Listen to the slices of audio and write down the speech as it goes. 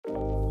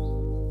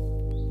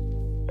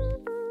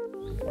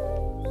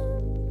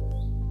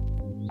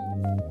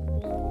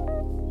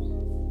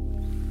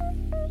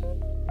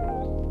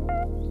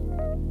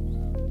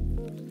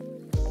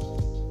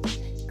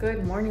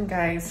Good morning,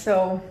 guys.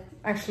 So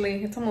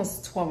actually it's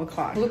almost 12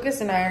 o'clock. Lucas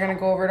and I are gonna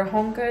go over to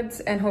Home Goods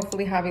and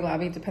hopefully Hobby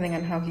Lobby, depending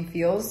on how he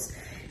feels,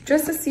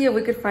 just to see if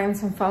we could find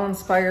some fall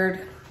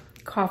inspired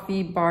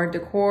coffee bar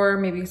decor,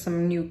 maybe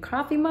some new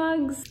coffee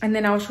mugs, and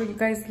then I'll show you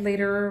guys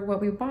later what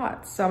we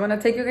bought. So I'm gonna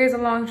take you guys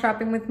along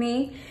shopping with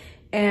me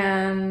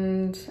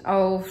and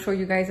I'll show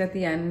you guys at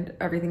the end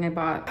everything I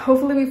bought.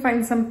 Hopefully we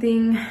find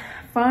something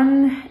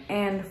fun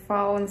and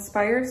fall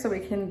inspired so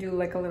we can do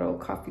like a little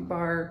coffee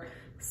bar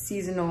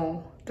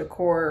seasonal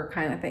decor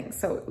kind of thing.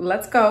 So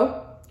let's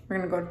go. We're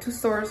gonna go to 2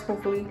 stores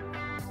hopefully,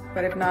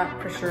 but if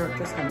not, for sure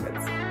just Home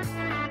Goods.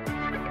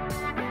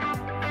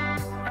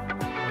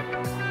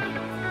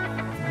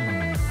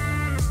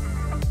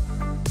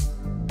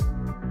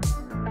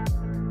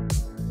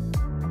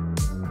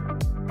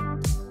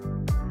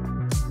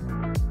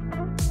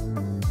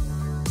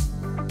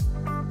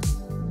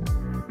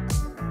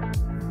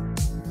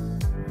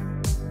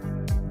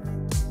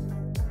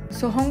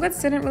 So Home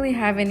Goods didn't really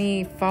have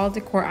any fall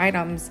decor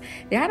items.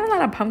 They had a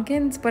lot of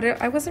pumpkins, but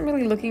I wasn't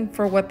really looking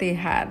for what they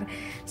had.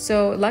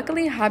 So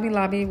luckily Hobby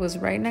Lobby was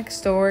right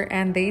next door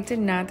and they did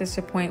not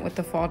disappoint with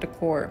the fall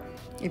decor.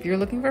 If you're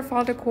looking for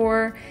fall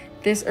decor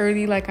this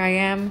early like I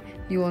am,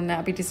 you will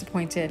not be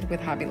disappointed with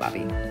Hobby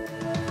Lobby.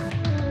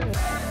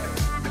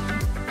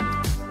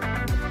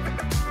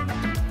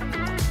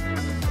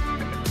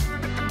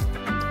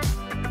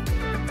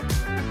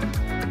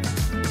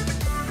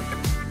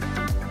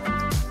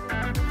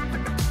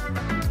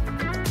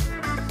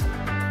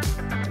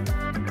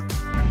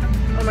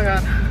 Oh my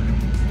god,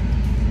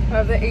 I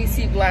have the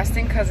AC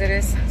blasting because it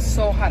is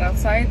so hot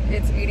outside.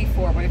 It's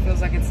 84, but it feels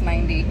like it's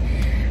 90.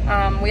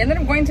 We ended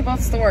up going to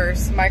both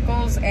stores,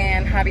 Michael's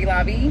and Hobby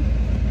Lobby.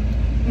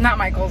 Not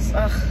Michael's,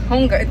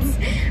 Home Goods.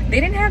 They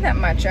didn't have that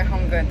much at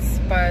Home Goods,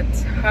 but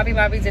Hobby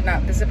Lobby did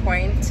not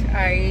disappoint.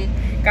 I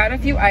got a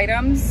few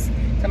items,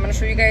 so I'm gonna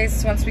show you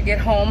guys once we get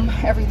home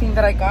everything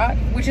that I got,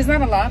 which is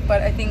not a lot,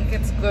 but I think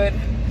it's good.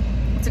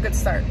 It's a good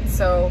start.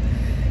 So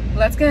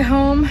let's get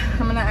home.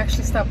 I'm gonna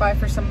actually stop by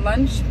for some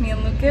lunch, for me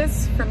and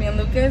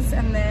Lucas,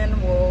 and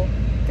then we'll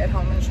get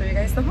home and show you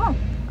guys the haul.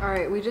 All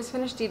right, we just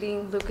finished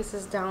eating. Lucas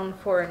is down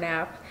for a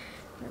nap.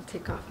 I'm gonna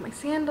take off my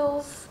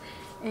sandals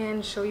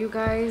and show you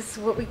guys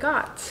what we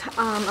got.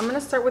 I'm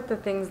gonna start with the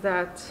things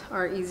that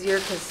are easier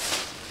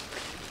because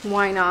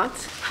why not?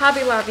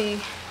 Hobby Lobby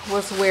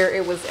was where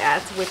it was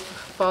at with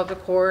fall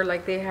decor.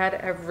 Like they had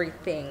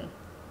everything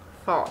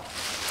fall.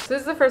 So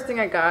this is the first thing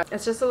I got.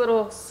 It's just a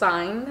little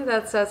sign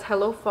that says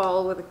Hello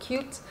Fall with a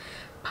cute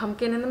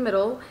pumpkin in the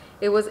middle.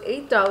 It was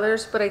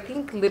 $8, but I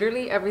think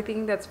literally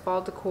everything that's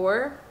fall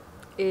decor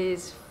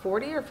is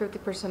 40 or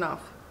 50%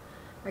 off.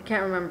 I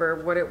can't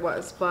remember what it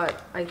was, but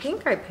I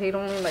think I paid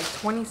only like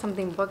 20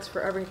 something bucks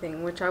for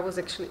everything, which I was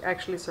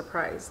actually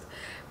surprised.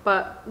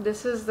 But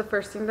this is the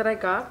first thing that I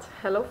got,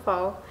 Hello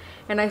Fall,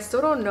 and I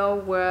still don't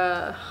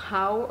know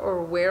how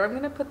or where I'm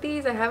gonna put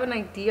these. I have an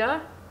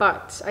idea,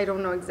 but I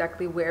don't know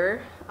exactly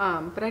where.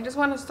 But I just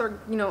want to start,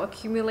 you know,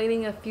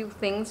 accumulating a few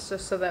things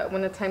just so that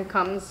when the time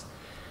comes,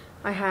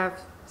 I have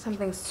some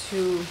things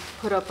to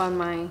put up on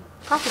my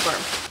coffee bar.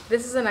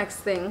 This is the next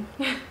thing.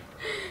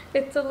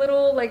 It's a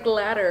little like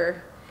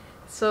ladder.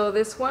 So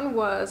this one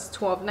was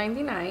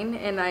 $12.99,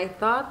 and I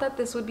thought that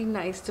this would be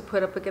nice to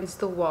put up against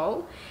the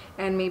wall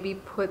and maybe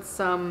put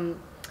some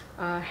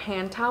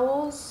hand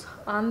towels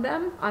on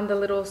them, on the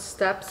little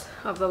steps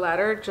of the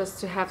ladder, just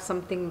to have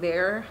something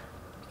there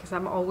because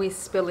I'm always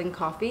spilling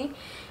coffee.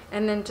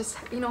 And then just,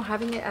 you know,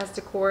 having it as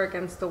decor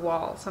against the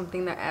wall,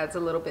 something that adds a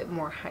little bit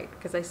more height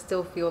because I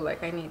still feel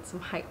like I need some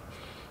height,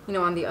 you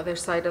know, on the other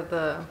side of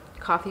the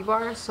coffee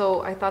bar.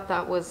 So I thought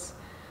that was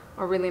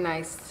a really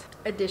nice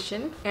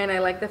addition, and I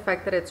like the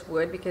fact that it's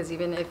wood because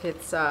even if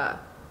it's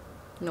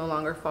no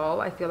longer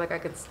fall, I feel like I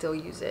could still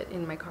use it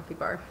in my coffee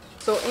bar.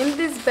 So in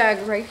this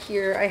bag right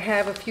here, I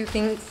have a few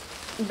things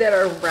that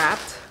are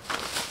wrapped.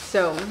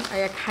 So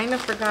I kind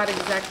of forgot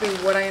exactly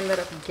what I ended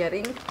up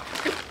getting,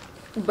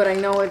 but I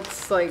know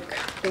it's like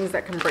things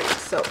that can break.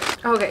 So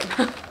okay.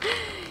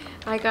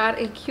 I got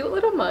a cute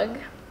little mug,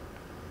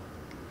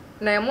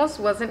 and I almost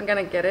wasn't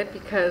gonna get it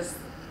because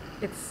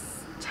it's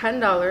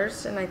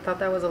 $10 and I thought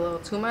that was a little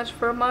too much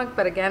for a mug,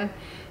 but again,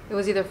 it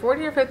was either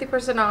 40 or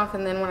 50% off,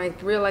 and then when I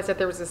realized that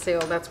there was a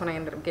sale, that's when I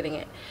ended up getting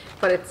it.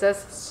 But it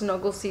says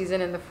Snuggle Season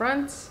in the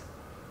front,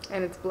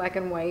 and it's black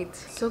and white.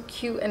 So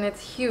cute, and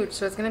it's huge,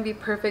 so it's gonna be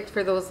perfect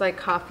for those like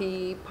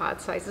coffee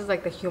pot sizes,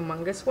 like the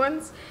humongous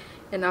ones.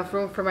 Enough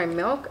room for my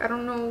milk. I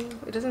don't know,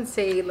 it doesn't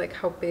say like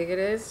how big it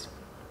is.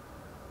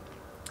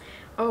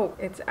 Oh,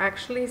 it's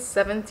actually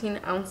 17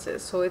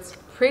 ounces, so it's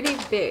pretty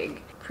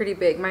big.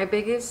 My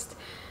biggest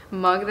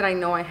mug that I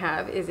know I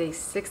have is a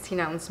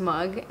 16-ounce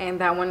mug, and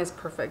that one is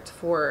perfect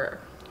for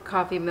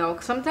coffee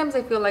milk. Sometimes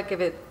I feel like if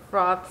it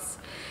froths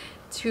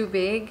too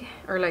big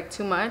or like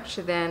too much,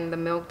 then the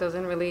milk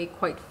doesn't really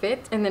quite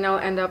fit, and then I'll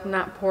end up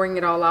not pouring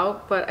it all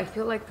out. But I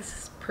feel like this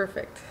is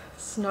perfect.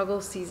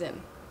 Snuggle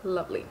Season,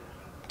 lovely.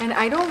 And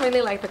I don't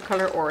really like the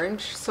color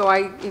orange, so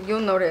if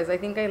you'll notice, I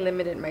think I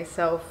limited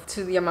myself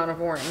to the amount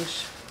of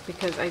orange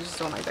because I just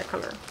don't like that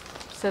color.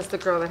 says the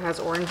girl that has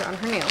orange on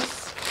her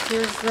nails.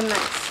 Here's the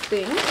next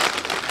thing.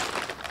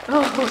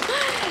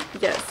 Oh,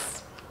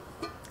 yes.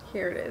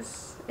 Here it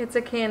is. It's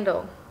a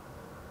candle.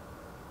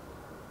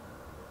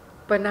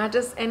 But not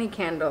just any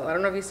candle. I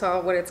don't know if you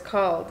saw what it's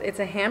called. It's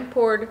a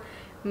hand-poured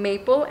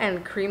maple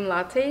and cream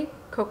latte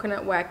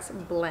coconut wax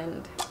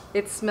blend.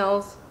 It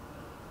smells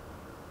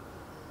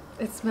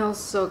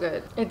so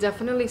good. It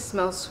definitely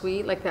smells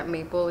sweet, like that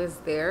maple is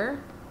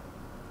there.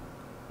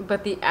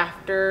 But the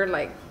after,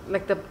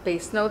 like the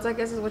base notes, I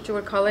guess is what you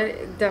would call it,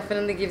 it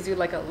definitely gives you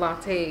like a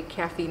latte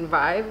caffeine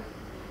vibe.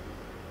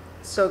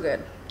 So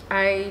good.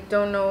 I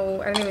don't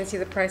know, I didn't even see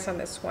the price on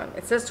this one.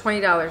 It says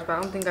 $20, but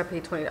I don't think I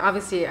paid $20.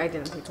 Obviously, I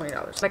didn't pay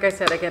 $20. Like I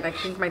said, again, I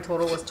think my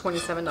total was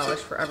 $27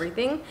 for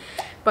everything.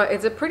 But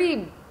it's a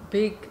pretty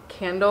big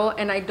candle,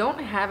 and I don't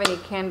have any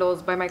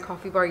candles by my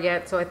coffee bar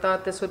yet, so I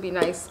thought this would be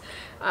nice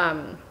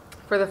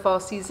for the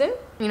fall season.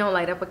 You know,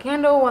 light up a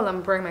candle while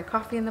I'm brewing my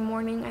coffee in the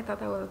morning. I thought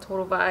that was a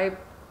total vibe.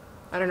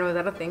 I don't know, is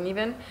that a thing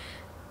even?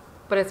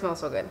 But it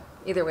smells so good.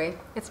 Either way,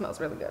 it smells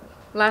really good.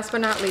 Last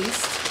but not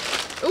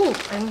least, ooh,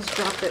 I almost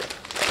dropped it.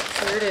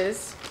 Here it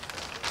is.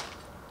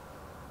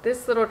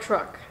 This little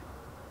truck.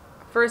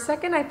 For a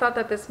second, I thought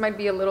that this might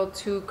be a little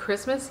too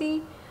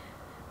Christmassy,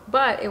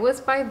 but it was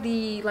by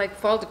the like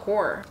fall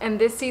decor. And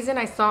this season,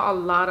 I saw a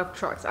lot of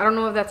trucks. I don't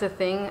know if that's a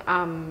thing.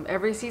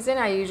 Every season,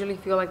 I usually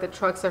feel like the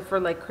trucks are for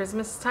like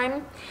Christmas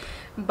time,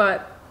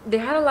 but they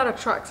had a lot of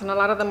trucks, and a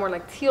lot of them were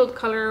like teal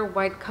color,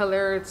 white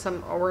colored,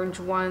 some orange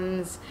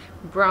ones,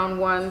 brown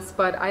ones,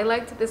 but I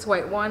liked this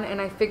white one,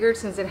 and I figured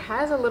since it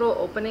has a little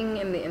opening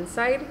in the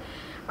inside,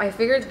 I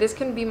figured this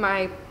can be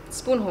my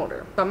spoon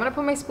holder. So I'm gonna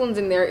put my spoons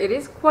in there. It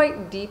is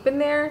quite deep in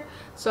there,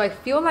 so I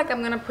feel like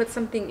I'm gonna put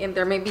something in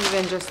there, maybe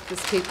even just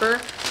this paper,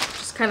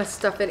 just kind of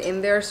stuff it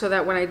in there so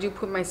that when I do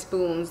put my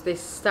spoons, they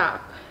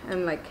stop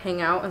and like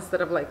hang out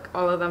instead of like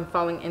all of them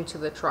falling into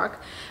the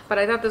truck. But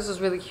I thought this was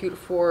really cute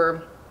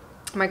for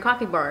my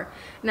coffee bar.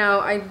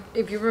 Now,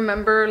 if you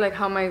remember like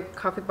how my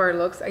coffee bar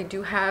looks, I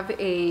do have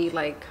a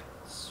like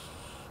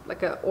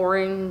an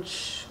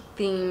orange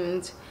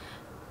themed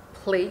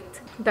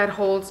plate that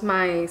holds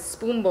my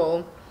spoon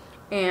bowl,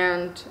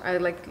 and I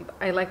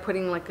like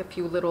putting like a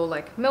few little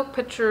like milk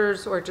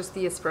pitchers or just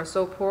the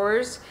espresso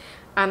pours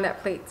on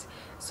that plate.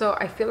 So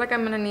I feel like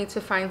I'm gonna need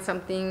to find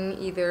something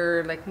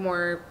either like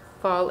more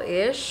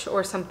fall-ish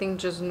or something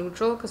just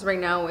neutral, because right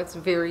now it's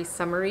very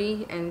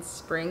summery and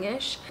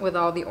spring-ish with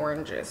all the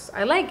oranges.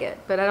 I like it,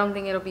 but I don't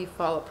think it'll be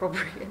fall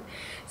appropriate.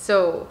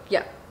 So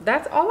yeah,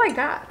 that's all I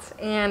got,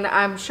 and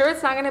I'm sure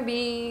it's not gonna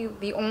be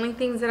the only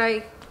things that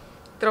I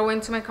throw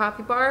into my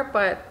coffee bar,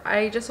 but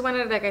I just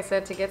wanted, like I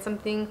said, to get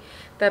something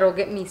that'll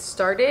get me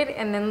started,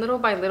 and then little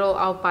by little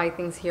I'll buy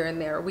things here and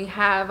there. We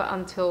have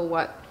until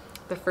what,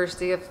 the first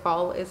day of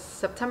fall is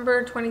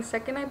September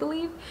 22nd, I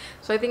believe.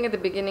 So I think at the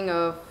beginning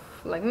of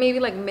like maybe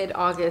like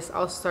mid-August,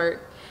 I'll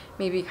start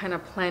maybe kind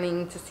of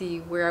planning to see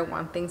where I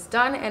want things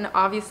done. And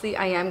obviously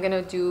I am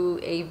gonna do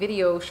a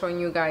video showing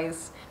you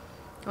guys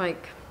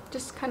like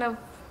just kind of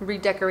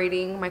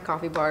redecorating my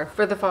coffee bar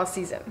for the fall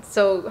season.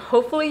 So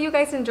hopefully you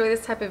guys enjoy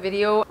this type of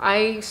video.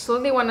 I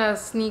slowly want to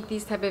sneak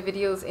these type of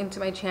videos into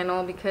my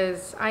channel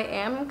because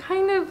I'm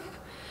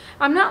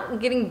not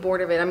getting bored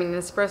of it. I mean,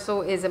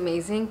 Nespresso is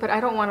amazing, but I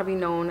don't want to be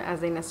known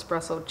as a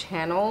Nespresso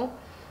channel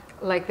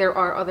like there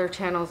are other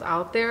channels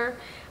out there.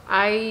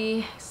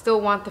 I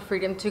still want the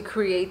freedom to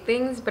create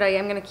things, but I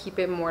am going to keep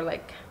it more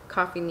like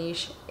coffee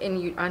niche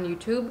on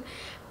YouTube,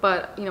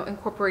 but you know,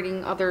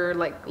 incorporating other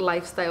like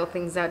lifestyle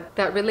things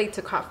that relate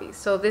to coffee.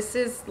 So this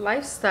is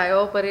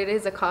lifestyle, but it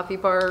is a coffee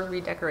bar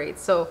redecorate.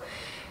 So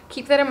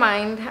keep that in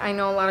mind. I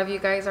know a lot of you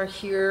guys are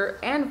here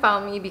and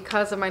found me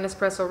because of my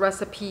Nespresso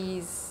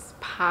recipes,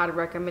 pod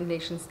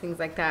recommendations, things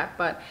like that,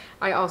 but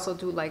I also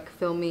do like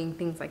filming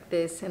things like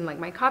this and like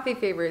my coffee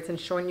favorites and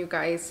showing you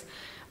guys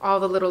all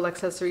the little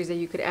accessories that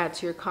you could add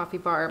to your coffee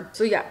bar.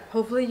 So yeah,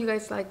 hopefully you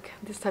guys like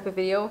this type of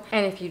video,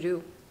 and if you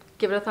do,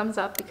 give it a thumbs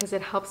up because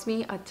it helps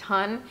me a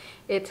ton.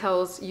 It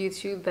tells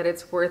YouTube that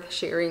it's worth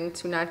sharing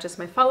to not just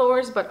my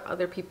followers, but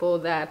other people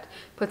that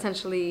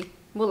potentially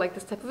will like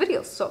this type of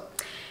videos. So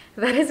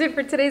that is it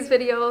for today's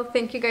video.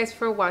 Thank you guys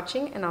for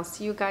watching, and I'll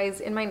see you guys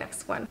in my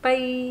next one.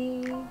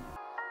 Bye.